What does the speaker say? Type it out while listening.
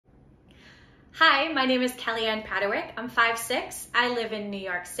Hi, my name is Kelli-Ann Paterwic. I'm 5'6". I live in New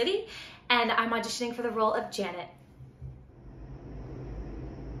York City, and I'm auditioning for the role of Janet.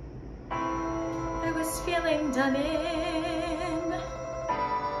 I was feeling done in,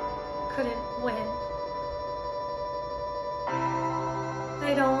 couldn't win.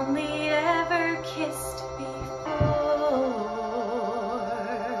 I'd only ever kissed before.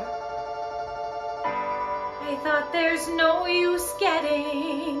 I thought there's no use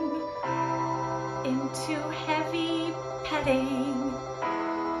getting into heavy petting.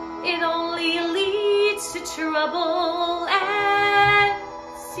 It only leads to trouble and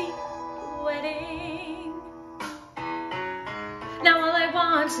sweating. Now all I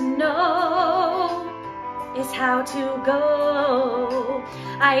want to know is how to go.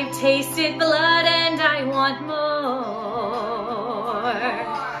 I've tasted blood and I want more.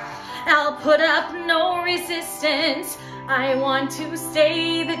 I'll put up no resistance. I want to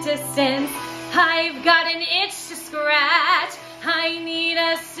stay the distance. I've got an itch to scratch. I need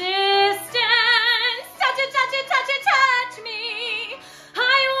a